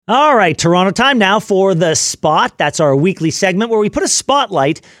All right, Toronto time now for The Spot. That's our weekly segment where we put a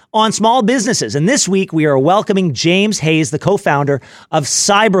spotlight on small businesses. And this week we are welcoming James Hayes, the co-founder of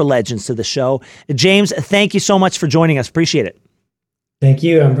Cyber Legends, to the show. James, thank you so much for joining us. Appreciate it. Thank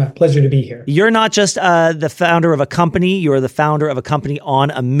you. A pleasure to be here. You're not just the founder of a company, you're the founder of a company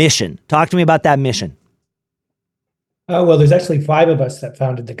on a mission. Talk to me about that mission. Well, there's actually 5 of us that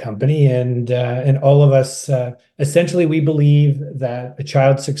founded the company, and all of us, essentially, we believe that a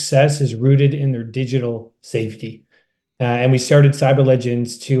child's success is rooted in their digital safety. And we started Cyber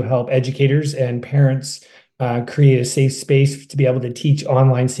Legends to help educators and parents create a safe space to be able to teach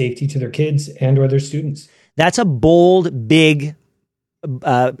online safety to their kids and or their students. That's a bold, big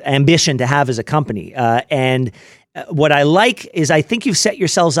ambition to have as a company. And what I like is I think you've set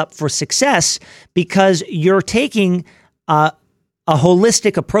yourselves up for success because you're taking a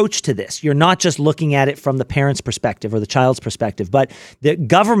holistic approach to this. You're not just looking at it from the parent's perspective or the child's perspective, but the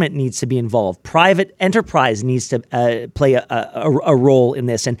government needs to be involved. Private enterprise needs to play a role in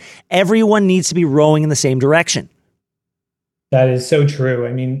this, and everyone needs to be rowing in the same direction. That is so true.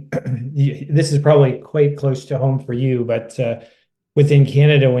 I mean, this is probably quite close to home for you, but within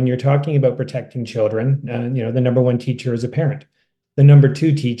Canada, when you're talking about protecting children, the number one teacher is a parent. The number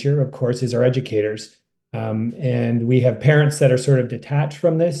 2 teacher, of course, is our educators. And we have parents that are sort of detached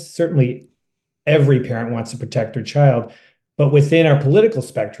from this. Certainly, every parent wants to protect their child. But within our political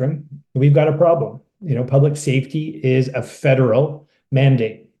spectrum, we've got a problem. Public safety is a federal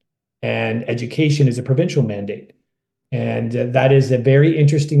mandate, and education is a provincial mandate. And that is a very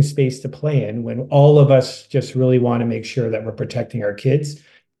interesting space to play in when all of us just really want to make sure that we're protecting our kids.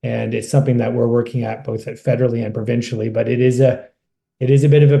 And it's something that we're working at both at federally and provincially, but it is a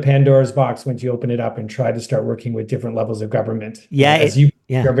bit of a Pandora's box once you open it up and try to start working with different levels of government. Yeah. As you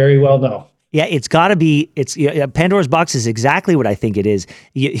very well know. Yeah, it's got to be, Pandora's box is exactly what I think it is.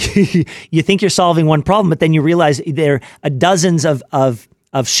 You think you're solving one problem, but then you realize there are dozens of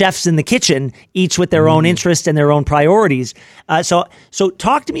chefs in the kitchen, each with their own interests and their own priorities. So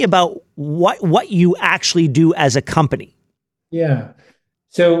talk to me about what you actually do as a company. Yeah.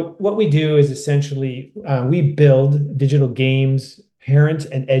 So what we do is essentially we build digital games, parent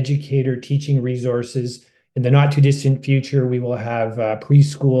and educator teaching resources. In the not too distant future, we will have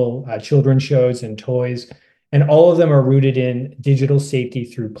preschool children's shows and toys, and all of them are rooted in digital safety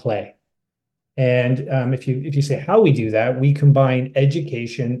through play. And if you say how we do that, we combine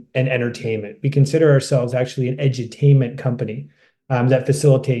education and entertainment. We consider ourselves actually an edutainment company that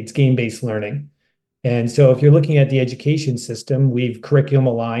facilitates game-based learning. And so if you're looking at the education system, we've curriculum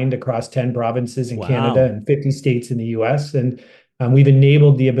aligned across 10 provinces in Canada and 50 states in the US. And we've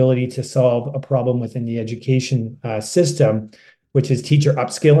enabled the ability to solve a problem within the education system, which is teacher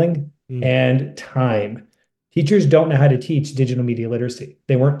upskilling and time. Teachers don't know how to teach digital media literacy.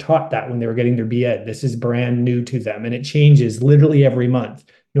 They weren't taught that when they were getting their BEd. This is brand new to them, and it changes literally every month.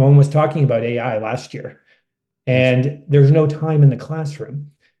 No one was talking about AI last year, and there's no time in the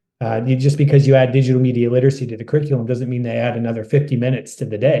classroom. Just because you add digital media literacy to the curriculum doesn't mean they add another 50 minutes to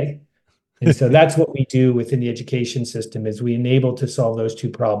the day. And so that's what we do within the education system is we enable to solve those 2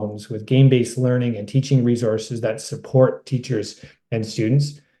 problems with game-based learning and teaching resources that support teachers and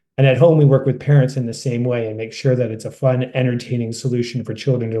students. And at home, we work with parents in the same way and make sure that it's a fun, entertaining solution for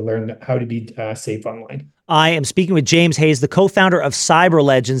children to learn how to be safe online. I am speaking with James Hayes, the co-founder of Cyber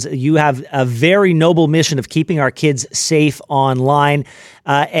Legends. You have a very noble mission of keeping our kids safe online.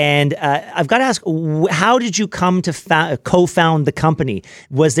 And I've got to ask, how did you come to co-found the company?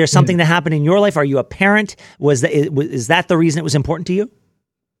 Was there something that happened in your life? Are you a parent? Is that the reason it was important to you?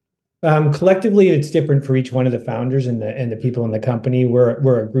 Collectively, it's different for each one of the founders and the people in the company.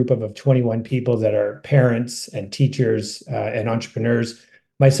 We're a group of 21 people that are parents and teachers and entrepreneurs.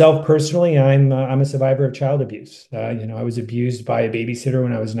 Myself personally, I'm a survivor of child abuse. I was abused by a babysitter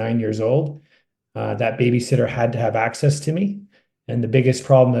when I was 9 years old. That babysitter had to have access to me. And the biggest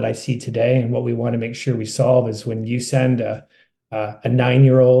problem that I see today, and what we want to make sure we solve, is when you send a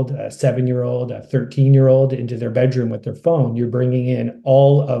 9-year-old, a 7-year-old, a 13-year-old into their bedroom with their phone, you're bringing in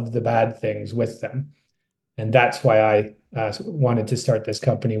all of the bad things with them. And that's why I wanted to start this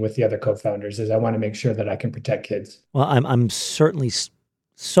company with the other co-founders, is I want to make sure that I can protect kids. Well, I'm certainly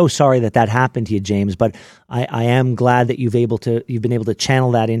so sorry that happened to you, James, but I am glad that you've been able to channel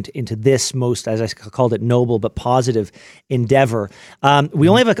that into this most, as I called it, noble but positive endeavor. We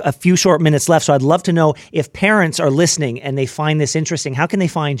only have a few short minutes left, so I'd love to know if parents are listening and they find this interesting, how can they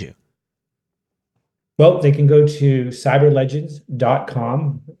find you? Well, they can go to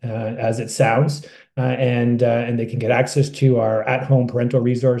cyberlegends.com, as it sounds, and they can get access to our at-home parental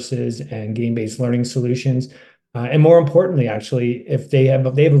resources and game-based learning solutions. and more importantly, actually, if they have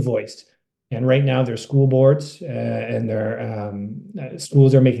a voice. And right now, their school boards and their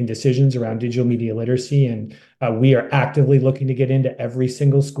schools are making decisions around digital media literacy, and we are actively looking to get into every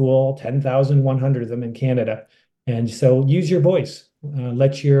single school, 10,100 of them in Canada. And so, use your voice.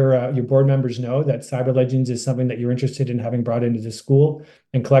 Let your board members know that Cyber Legends is something that you're interested in having brought into the school,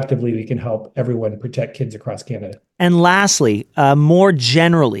 and collectively, we can help everyone protect kids across Canada. And lastly, more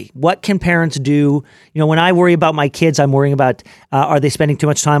generally, what can parents do? When I worry about my kids, I'm worrying about are they spending too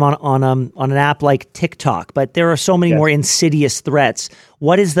much time on an app like TikTok? But there are so many more insidious threats.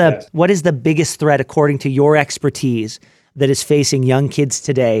 What is the biggest threat, according to your expertise, that is facing young kids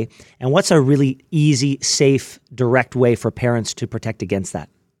today? And what's a really easy, safe, direct way for parents to protect against that?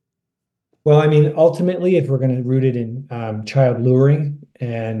 Well, I mean, ultimately, if we're going to root it in child luring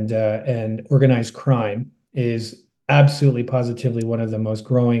and organized crime, is absolutely positively one of the most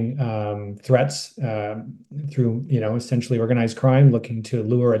growing threats through, essentially organized crime, looking to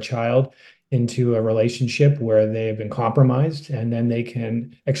lure a child into a relationship where they've been compromised, and then they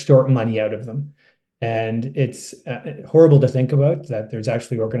can extort money out of them. And it's horrible to think about that there's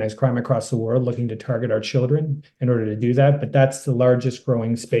actually organized crime across the world looking to target our children in order to do that. But that's the largest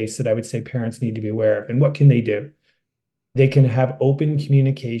growing space that I would say parents need to be aware of. And what can they do? They can have open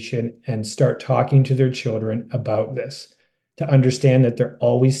communication and start talking to their children about this, to understand that they're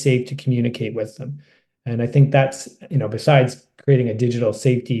always safe to communicate with them. And I think that's, besides creating a digital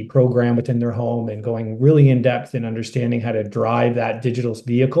safety program within their home and going really in depth in understanding how to drive that digital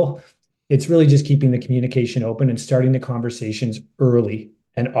vehicle, it's really just keeping the communication open and starting the conversations early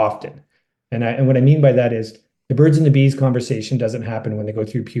and often. And what I mean by that is the birds and the bees conversation doesn't happen when they go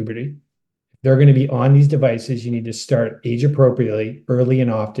through puberty. They're going to be on these devices. You need to start age appropriately, early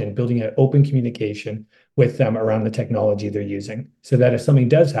and often, building an open communication with them around the technology they're using, so that if something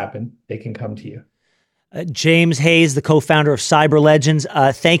does happen, they can come to you. James Hayes, the co-founder of Cyber Legends,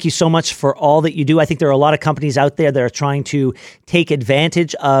 thank you so much for all that you do. I think there are a lot of companies out there that are trying to take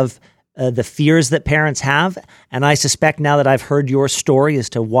advantage of the fears that parents have. And I suspect now that I've heard your story as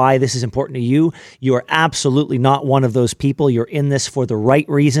to why this is important to you, you are absolutely not one of those people. You're in this for the right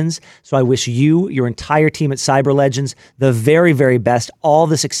reasons. So I wish you, your entire team at Cyber Legends, the very, very best, all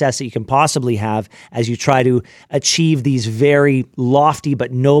the success that you can possibly have as you try to achieve these very lofty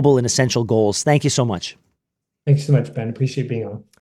but noble and essential goals. Thank you so much. Thanks so much, Ben. Appreciate being on.